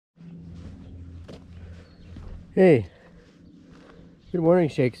Hey, good morning,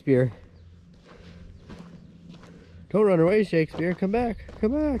 Shakespeare. Don't run away, Shakespeare. Come back,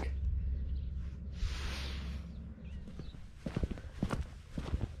 come back.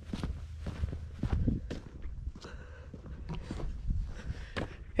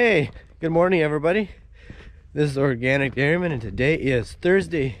 Hey, good morning, everybody. This is Organic Dairyman, and today is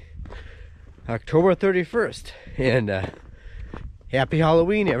Thursday, October 31st. And happy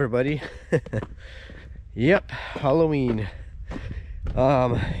Halloween, everybody. Yep, Halloween.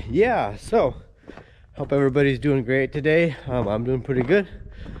 Yeah, so hope everybody's doing great today. I'm doing pretty good.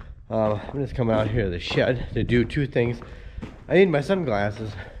 I'm just coming out here to the shed to do two things. I need my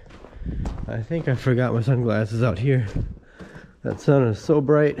sunglasses. I think I forgot my sunglasses out here. That sun is so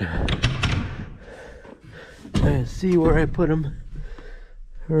bright. I see where I put them,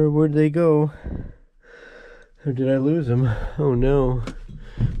 or where'd they go, or did I lose them? Oh no.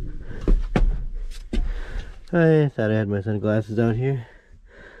 I thought I had my sunglasses out here.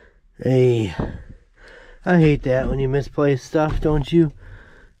 Hey, I hate that when you misplace stuff, don't you?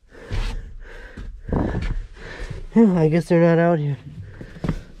 I guess they're not out here.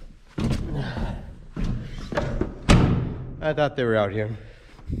 I thought they were out here.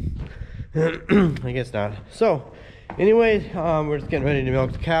 I guess not. So, anyways, we're just getting ready to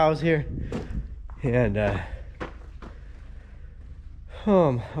milk the cows here. And, I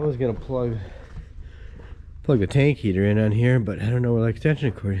was gonna plug the tank heater in on here, but I don't know where the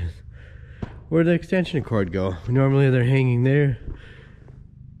extension cord is. Where'd the extension cord go? Normally they're hanging there,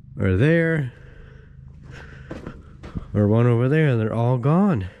 or there, or one over there, and they're all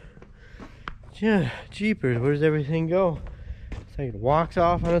gone. Yeah, jeepers, where does everything go? It's like it walks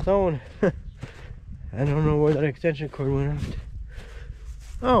off on its own. I don't know where that extension cord went out.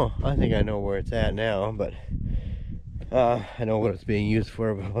 Oh, I think I know where it's at now, but I know what it's being used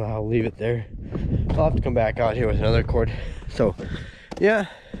for, but I'll leave it there. I'll have to come back out here with another cord. So, yeah,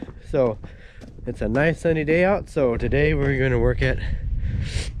 so it's a nice sunny day out. So today we're going to work at,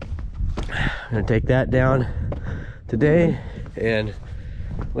 I'm going to take that down today, and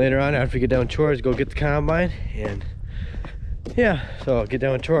later on after we get done with chores, go get the combine. And yeah, so I'll get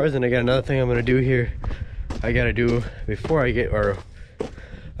done with chores, and I got another thing I'm going to do here. I got to do before I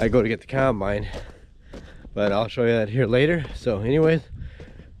go to get the combine, but I'll show you that here later. So anyways,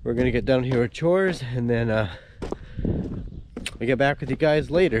 we're gonna get done here with chores, and then we get back with you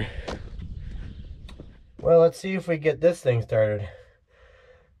guys later. Well, let's see if we get this thing started.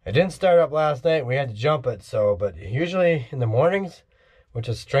 It didn't start up last night. We had to jump it, so, but usually in the mornings, which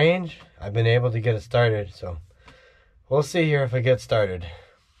is strange, I've been able to get it started. So we'll see here if it gets started.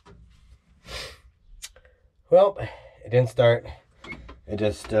 Well, it didn't start. It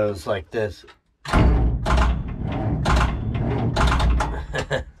just does like this.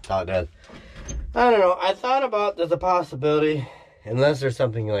 That's how it does. I don't know. I thought about there's a possibility, unless there's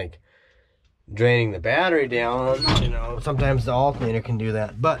something like draining the battery down, you know, sometimes the alternator can do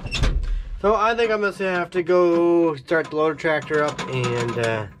that. But so I think I'm gonna have to go start the loader tractor up and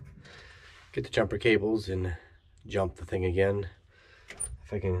get the jumper cables and jump the thing again.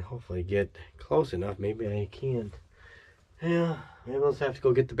 If I can hopefully get close enough, maybe I can. Yeah, maybe I'll just have to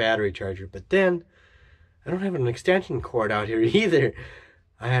go get the battery charger. But then I don't have an extension cord out here either.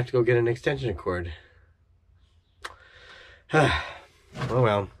 I have to go get an extension cord. Oh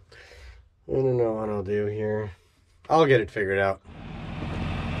well. I don't know what I'll do here. I'll get it figured out.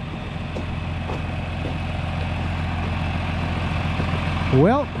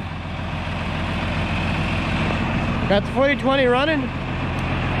 Well, got the 40-20 running.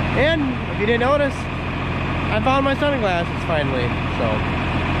 And if you didn't notice, I found my sunglasses finally. So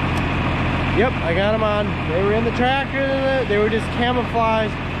yep, I got them on. They were in the tractor. They were just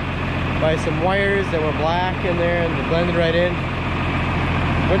camouflaged by some wires that were black in there, and they blended right in.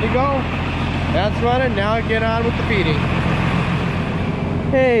 Good to go. That's running. Now I get on with the feeding.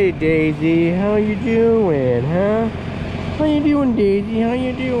 Hey Daisy, how you doing, huh? How you doing, Daisy? How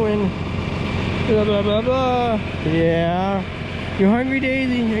you doing? Blah blah blah blah. Yeah. You hungry,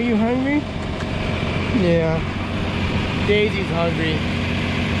 Daisy? Are you hungry? Yeah. Daisy's hungry.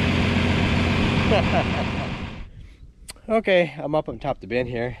 Okay, I'm up on top of the bin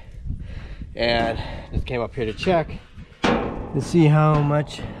here, and just came up here to check to see how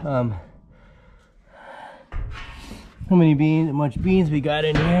much how much beans we got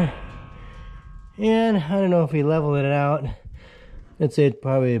in here. And I don't know if we leveled it out. I'd say it's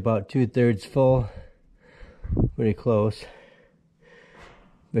probably about 2/3 full. Pretty close.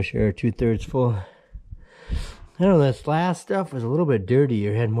 For sure, 2/3 full. I don't know, this last stuff was a little bit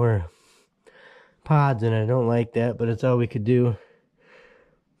dirtier, had more pods in it. I don't like that, but it's all we could do.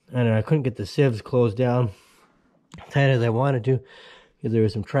 I don't know, I couldn't get the sieves closed down. tight as I wanted to because there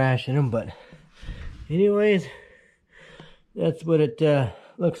was some trash in them. But anyways, that's what it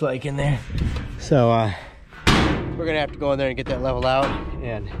looks like in there. So we're gonna have to go in there and get that leveled out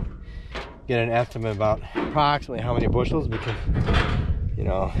and get an estimate about approximately how many bushels, because you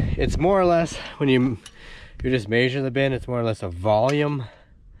know, it's more or less, when you just measure the bin, it's more or less a volume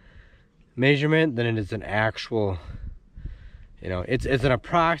measurement than it is an actual, you know, it's an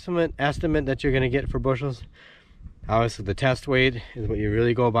approximate estimate that you're going to get for bushels. Obviously the test weight is what you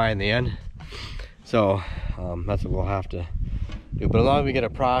really go by in the end. So that's what we'll have to do. But as long as we get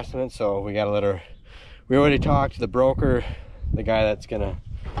approximate, so we got to let her, we already talked to the broker, the guy that's going to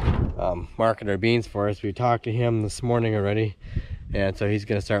market our beans for us. We talked to him this morning already, and so he's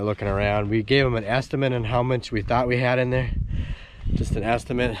going to start looking around. We gave him an estimate on how much we thought we had in there, just an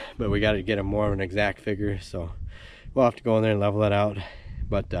estimate, but we got to get him more of an exact figure. So we'll have to go in there and level that out.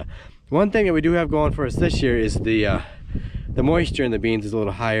 But one thing that we do have going for us this year is the moisture in the beans is a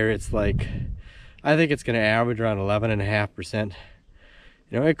little higher. It's like, I think it's going to average around 11.5%.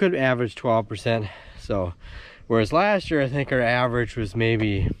 You know, it could average 12%. So whereas last year I think our average was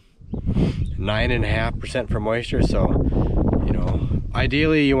maybe 9.5% for moisture. So, you know,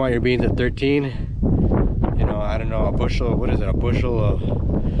 ideally you want your beans at 13. You know, I don't know, a bushel, what is it, a bushel of,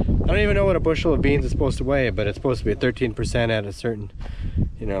 I don't even know what a bushel of beans is supposed to weigh, but it's supposed to be at 13% at a certain,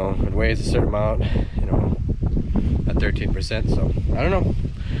 you know, it weighs a certain amount, you know, at 13%. So I don't know.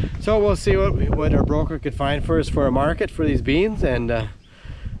 So we'll see what our broker could find for us for a market for these beans, and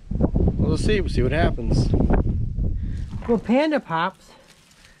we'll see what happens. Well, Panda Pops,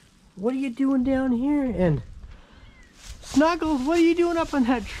 what are you doing down here? And Snuggles, what are you doing up on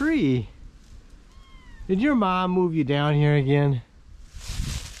that tree? Did your mom move you down here again?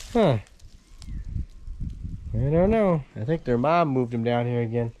 Huh. I don't know. I think their mom moved them down here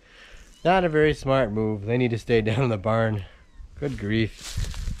again. Not a very smart move. They need to stay down in the barn. Good grief.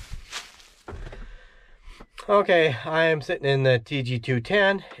 Okay, I am sitting in the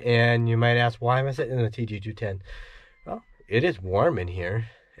TG210, and you might ask, why am I sitting in the TG210? Well, it is warm in here,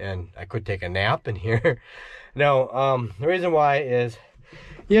 and I could take a nap in here. No, the reason why is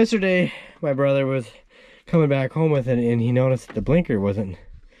yesterday my brother was coming back home with it, and he noticed that the blinker wasn't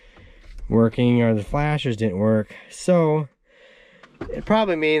working, or the flashers didn't work. So it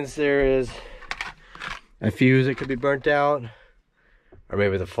probably means there is a fuse that could be burnt out, or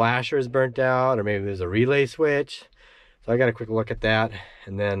maybe the flasher is burnt out, or maybe there's a relay switch. So I got a quick look at that,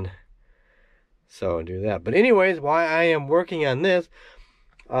 and then so do that. But anyways, why I am working on this,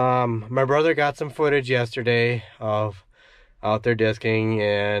 my brother got some footage yesterday of out there disking,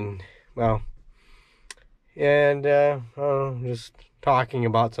 and well, and just talking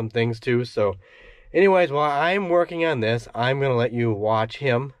about some things too. So anyways, while I'm working on this, I'm gonna let you watch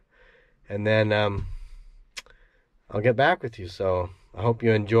him, and then I'll get back with you. So I hope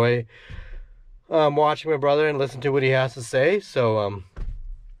you enjoy watching my brother and listen to what he has to say. So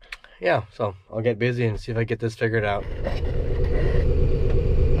yeah, so I'll get busy and see if I get this figured out.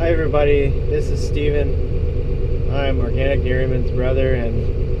 Hi everybody, this is Steven. I'm Organic Dairyman's brother,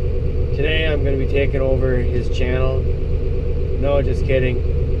 and today I'm going to be taking over his channel. No, just kidding.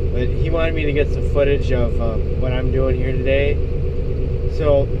 But he wanted me to get some footage of what I'm doing here today.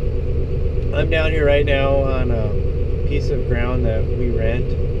 So I'm down here right now on a piece of ground that we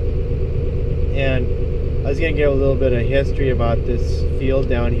rent. And I was going to give a little bit of history about this field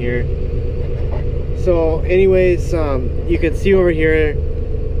down here. So anyways, you can see over here,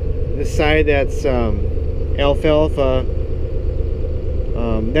 the side that's alfalfa.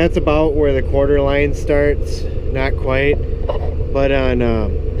 That's about where the quarter line starts, not quite, but on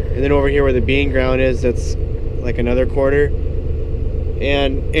and then over here where the bean ground is, that's like another quarter.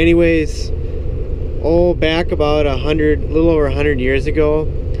 And anyways, back about a little over 100 years ago,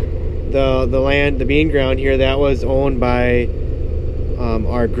 the land, the bean ground here, that was owned by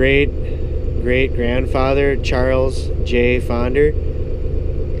our great grandfather, Charles J. Fonder.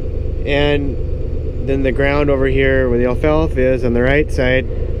 And then the ground over here where the alfalfa is on the right side,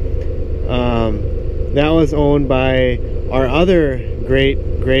 that was owned by our other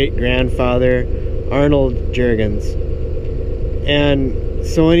great grandfather, Arnold Juergens. And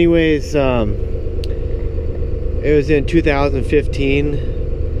so anyways, it was in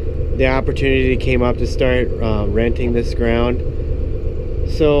 2015 the opportunity came up to start renting this ground.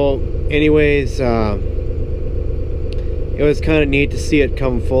 So anyways, it was kind of neat to see it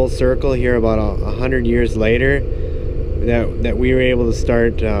come full circle here about 100 years later, that we were able to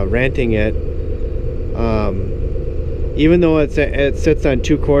start renting it. Even though it sits on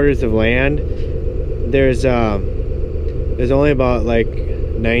 2/4 of land, there's only about like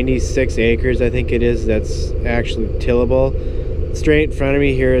 96 acres, I think it is, that's actually tillable. Straight in front of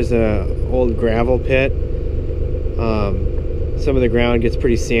me here is a old gravel pit. Some of the ground gets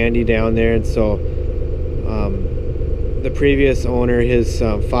pretty sandy down there, and so the previous owner, his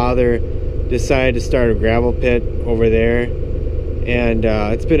father, decided to start a gravel pit over there, and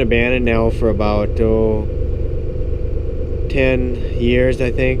it's been abandoned now for about 10 years,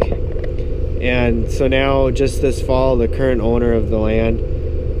 I think. And so now, just this fall, the current owner of the land,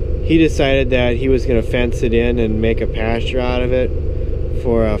 he decided that he was going to fence it in and make a pasture out of it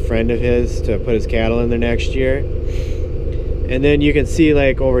for a friend of his to put his cattle in there next year. And then you can see,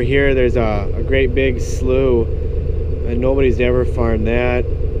 like, over here there's a great big slough, and nobody's ever farmed that.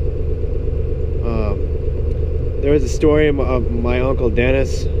 There was a story of my Uncle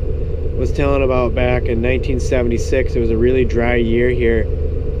Dennis was telling about back in 1976. It was a really dry year here,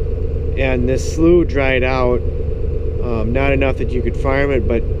 and this slough dried out, not enough that you could farm it,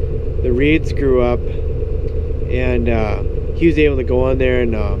 but the reeds grew up, and he was able to go in there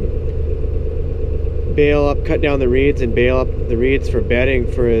and cut down the reeds and bale up the reeds for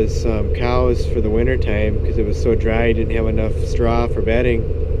bedding for his cows for the winter time, because it was so dry he didn't have enough straw for bedding.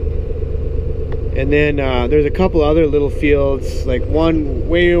 And then there's a couple other little fields, like one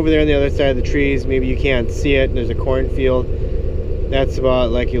way over there on the other side of the trees, maybe you can't see it, and there's a cornfield that's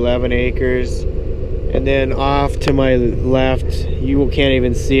about like 11 acres. And then off to my left, you can't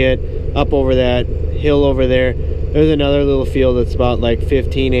even see it, up over that hill over there, there's another little field that's about like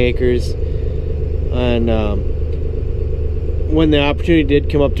 15 acres. And when the opportunity did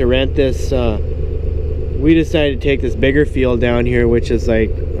come up to rent this, we decided to take this bigger field down here, which is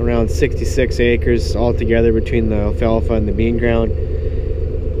like around 66 acres altogether between the alfalfa and the bean ground.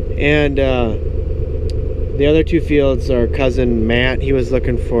 And the other two fields, our cousin Matt, he was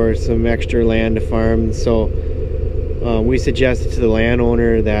looking for some extra land to farm, so we suggested to the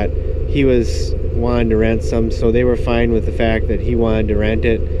landowner that he was wanting to rent some, so they were fine with the fact that he wanted to rent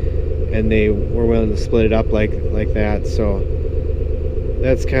it, and they were willing to split it up like that. So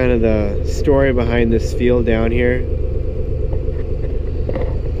that's kind of the story behind this field down here.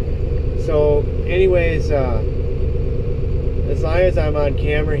 So anyways, as long as I'm on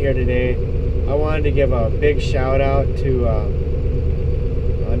camera here today, I wanted to give a big shout out to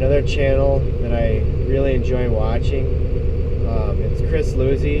another channel that I really enjoy watching. It's Chris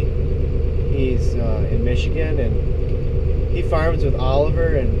Luzzi. He's in Michigan, and he farms with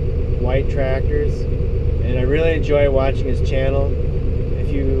Oliver and White tractors, and I really enjoy watching his channel.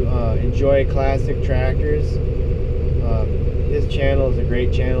 If you enjoy classic tractors, his channel is a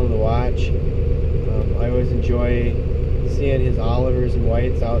great channel to watch. I always enjoy seeing his Olivers and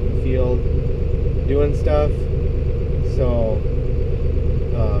Whites out in the field doing stuff, so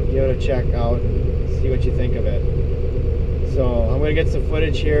give it a check out and see what you think of it. So I'm going to get some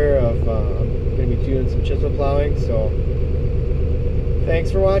footage here of I'm going to be doing some chisel plowing, so thanks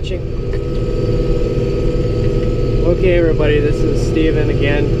for watching. Okay everybody, this is Steven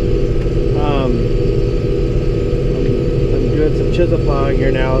again. I'm doing some chisel plowing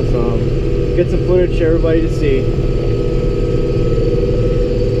here now, so get some footage for everybody to see.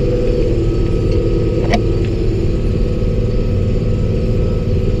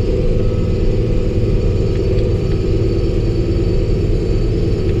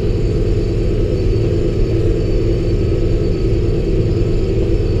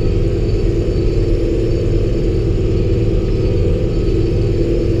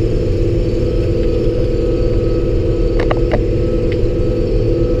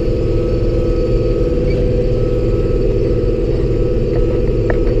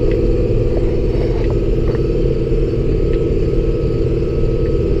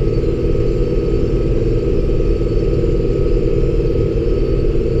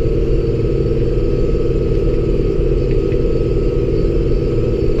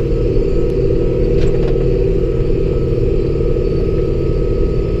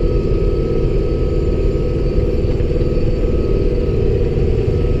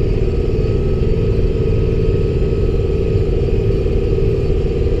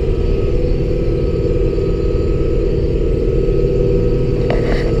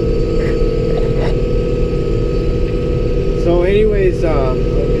 I'll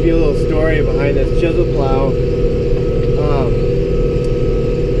give you a little story behind this chisel plow.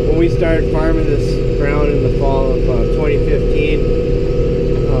 When we started farming this ground in the fall of 2015,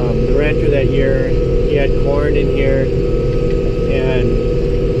 the renter that year, he had corn in here, and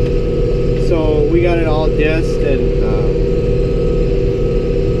so we got it all disced, and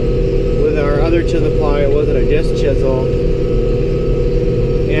with our other chisel plow, it wasn't a disc chisel,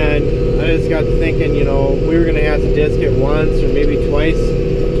 and I just got to thinking, you know, we were going to have to disc it once or maybe twice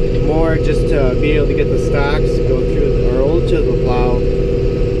more just to be able to get the stocks to go through our old chisel plow.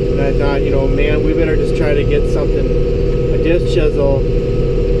 And I thought, you know, man, we better just try to get something, a disc chisel,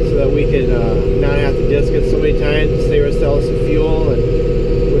 so that we could not have to disc it so many times to save ourselves some fuel. And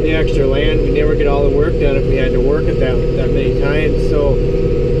with the extra land, we never get all the work done if we had to work it that many times. So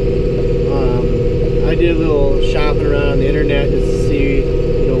I did a little shopping around on the internet just to see,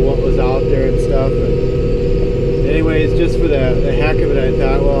 you know, what was out there and stuff. And anyways, just for the heck of it, I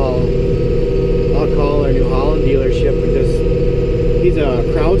thought, well, I'll call our New Holland dealership and just, he's a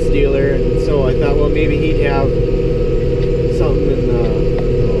Kraus dealer, and so I thought, well, maybe he'd have something in the,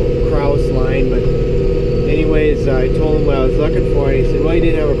 you know, Kraus line. But anyways, I told him what I was looking for, and he said, well, he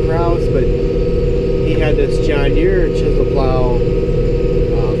didn't have a Kraus, but he had this John Deere chisel plow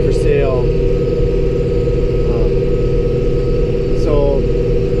for sale. So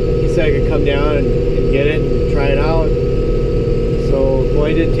he said I could come down and get it and try it out. So, well,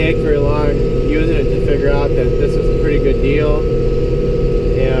 it didn't take very long using it to figure out that this was a pretty good deal.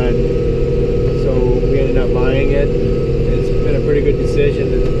 And so we ended up buying it. It's been a pretty good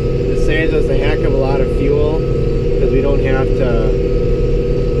decision. It saves us a heck of a lot of fuel because we don't have to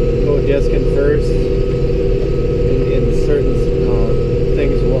go discing first in certain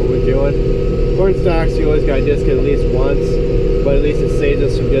things of what we're doing. Corn stalks, you always got to disc it at least once, but at least it saves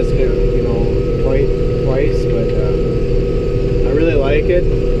us from discing it, you know, twice. But I really like it.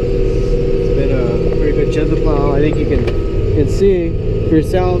 It's been a pretty good chisel plow. I think you can see for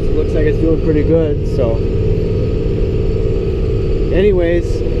yourself, it looks like it's doing pretty good. So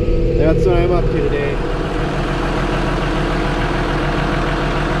anyways, that's what I'm up to today.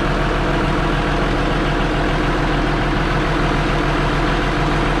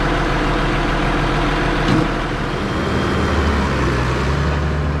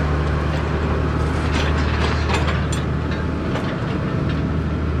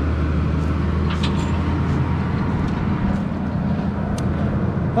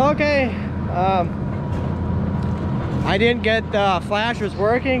 Okay, I didn't get the flashers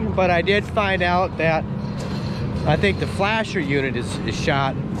working, but I did find out that I think the flasher unit is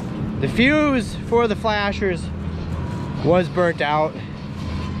shot. The fuse for the flashers was burnt out,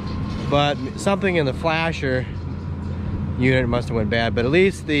 but something in the flasher unit must have went bad. But at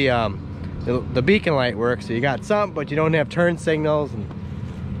least the beacon light works, so you got something, but you don't have turn signals, and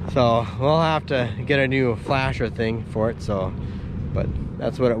so we'll have to get a new flasher thing for it. So, but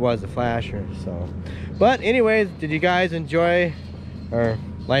that's what it was, the flasher. So, but anyways, did you guys enjoy or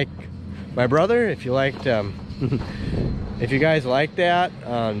like my brother? If you liked, if you guys like that,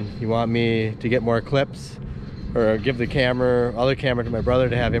 you want me to get more clips or give the other camera to my brother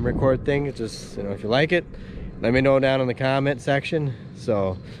to have him record things, just, you know, if you like it, let me know down in the comment section.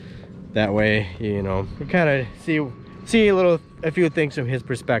 So that way, you know, you kind of see a few things from his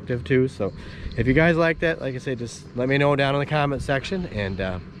perspective too. So if you guys like that, like I said, just let me know down in the comment section.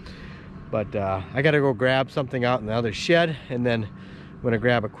 And but I gotta go grab something out in the other shed, and then I'm gonna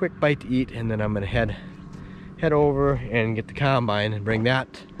grab a quick bite to eat, and then I'm gonna head over and get the combine and bring that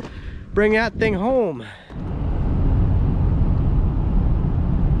thing home.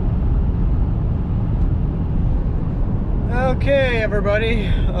 Okay, everybody,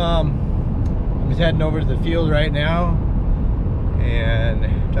 I'm just heading over to the field right now and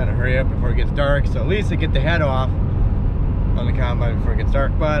trying to hurry up before it gets dark, so at least I get the head off on the combine before it gets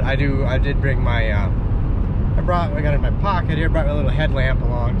dark. But I did bring my I got it in my pocket here, brought my little headlamp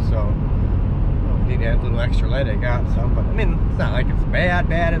along, so I need to add a little extra light. I got some, but I mean, it's not like it's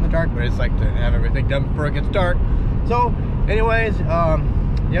bad in the dark, but it's like to have everything done before it gets dark. So anyways,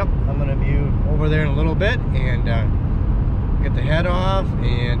 yep, I'm gonna be over there in a little bit and get the head off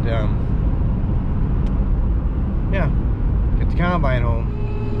and yeah, get the combine home.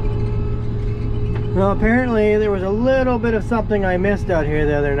 Well, apparently there was a little bit of something I missed out here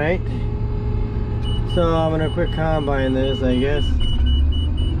the other night, so I'm gonna quick combine this, I guess.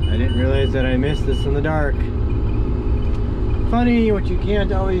 I didn't realize that I missed this in the dark. Funny what you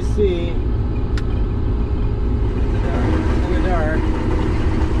can't always see in the dark.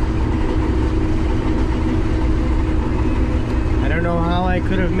 I don't know how I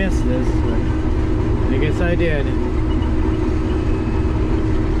could have missed this, but I guess I did.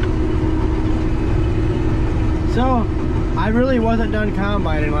 So, I really wasn't done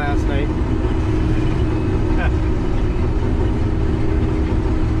combining last night.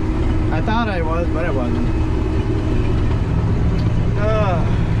 I thought I was, but I wasn't. Oh,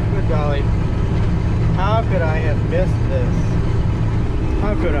 good golly. How could I have missed this?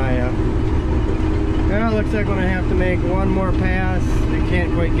 How could I have? Now it looks like I'm going to have to make one more pass. I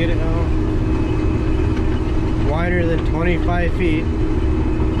can't quite get it now. Wider than 25 feet.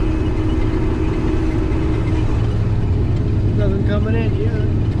 coming in here.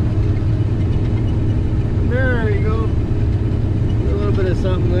 There you go. A little bit of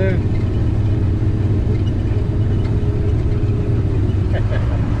something there.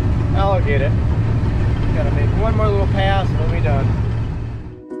 I'll get it. Gotta make one more little pass and we'll be done.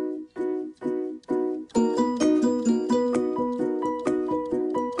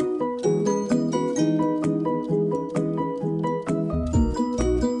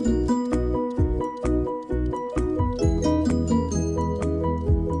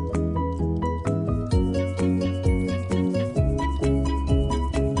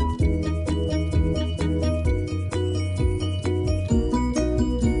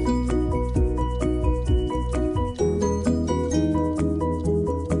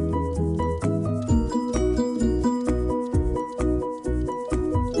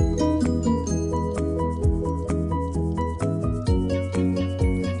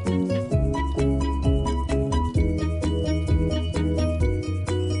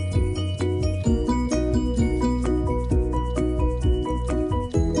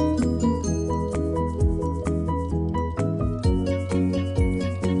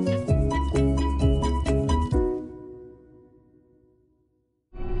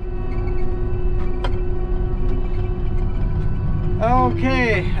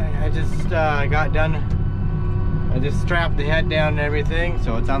 Okay, I just got done. I just strapped the head down and everything,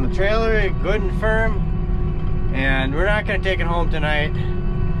 so it's on the trailer, good and firm. And we're not gonna take it home tonight.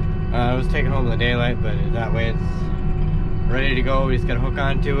 I was taking home in the daylight, but that way it's ready to go. We just gotta hook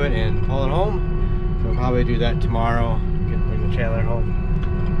onto it and pull it home. So we'll probably do that tomorrow. Bring the trailer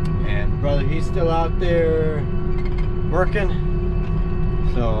home. And brother, he's still out there working.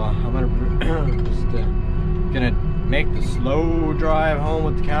 So I'm gonna just gonna make the slow drive home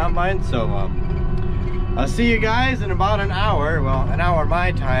with the combine. So I'll see you guys in about an hour. Well, an hour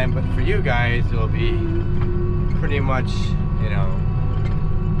my time, but for you guys it'll be pretty much, you know,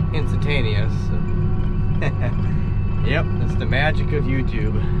 instantaneous. Yep, that's the magic of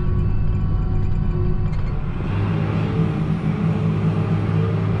YouTube.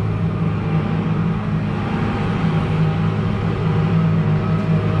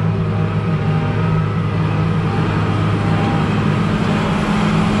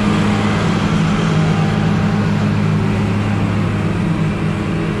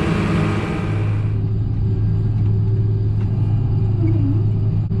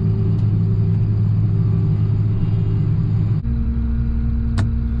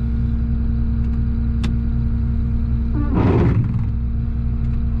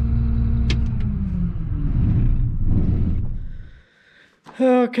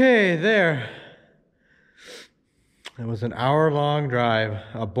 Okay, there. It was an hour-long drive,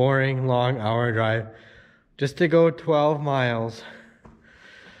 a boring long hour drive, just to go 12 miles.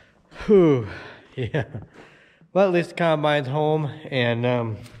 Whew, yeah. Well, at least the combine's home, and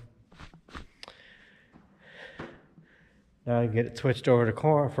now I get it switched over to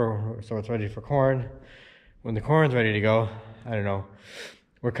corn, so it's ready for corn. When the corn's ready to go, I don't know.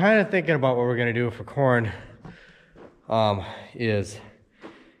 We're kind of thinking about what we're gonna do for corn.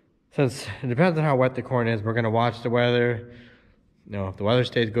 Since it depends on how wet the corn is, we're gonna watch the weather. You know, if the weather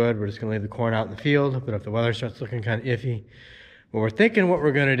stays good, we're just gonna leave the corn out in the field. But if the weather starts looking kind of iffy, what we're thinking what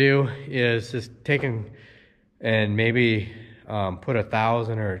we're gonna do is just taking and maybe put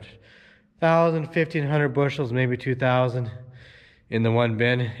 1,000 or 1,500 bushels, maybe 2,000 in the one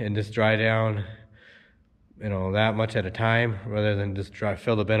bin and just dry down, you know, that much at a time rather than just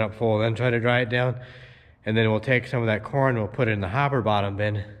fill the bin up full and then try to dry it down. And then we'll take some of that corn and we'll put it in the hopper bottom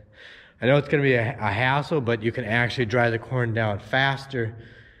bin. I know it's going to be a hassle, but you can actually dry the corn down faster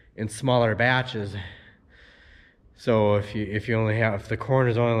in smaller batches. So if the corn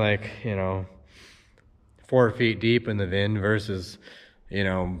is only like, you know, 4 feet deep in the bin versus, you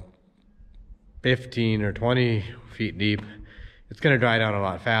know, 15 or 20 feet deep, it's going to dry down a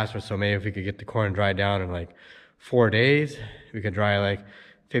lot faster. So maybe if we could get the corn dried down in like 4 days, we could dry like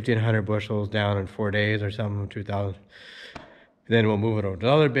 1,500 bushels down in 4 days or something, 2,000. Then we'll move it over to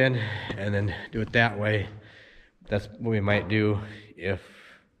the other bin and then do it that way. That's what we might do if,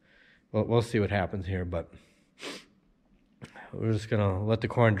 well, we'll see what happens here, but we're just gonna let the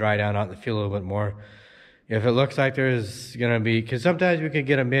corn dry down out in the field a little bit more. If it looks like there's gonna be, because sometimes we could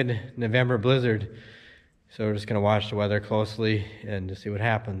get a mid-November blizzard, so we're just gonna watch the weather closely and just see what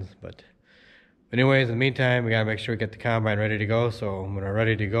happens. But anyways, in the meantime, we gotta make sure we get the combine ready to go. So when we're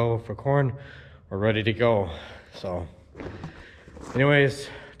ready to go for corn, we're ready to go. So anyways,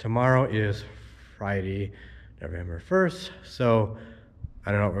 tomorrow is Friday, November 1st. So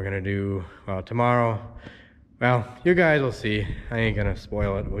I don't know what we're gonna do. Well, tomorrow, well, you guys will see. I ain't gonna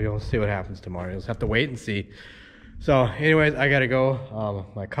spoil it. We'll see what happens tomorrow. You'll just have to wait and see. So anyways, I gotta go.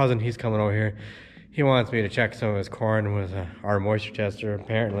 My cousin, he's coming over here. He wants me to check some of his corn with our moisture tester.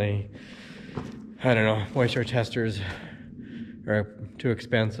 Apparently, I don't know, moisture testers are too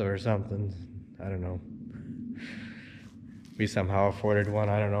expensive or something. I don't know. We somehow afforded one,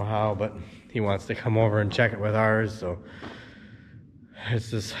 I don't know how, but he wants to come over and check it with ours, so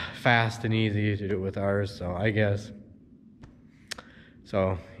it's just fast and easy to do it with ours, so I guess.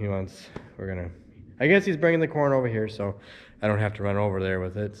 So I guess he's bringing the corn over here, so I don't have to run over there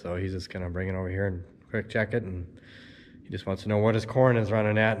with it, so he's just gonna bring it over here and quick check it, and he just wants to know what his corn is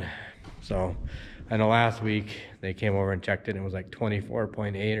running at. So I know last week they came over and checked it, and it was like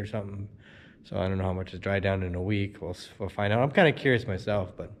 24.8 or something. So I don't know how much is dried down in a week. We'll find out. I'm kind of curious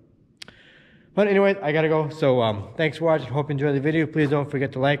myself, but anyway, I gotta go. So thanks for watching. Hope you enjoyed the video. Please don't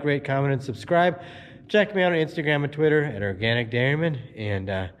forget to like, rate, comment, and subscribe. Check me out on Instagram and Twitter at Organic Dairyman.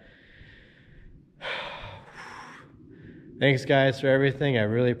 And thanks guys for everything. I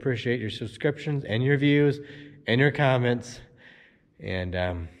really appreciate your subscriptions and your views and your comments. And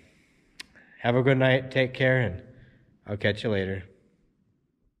have a good night. Take care, and I'll catch you later.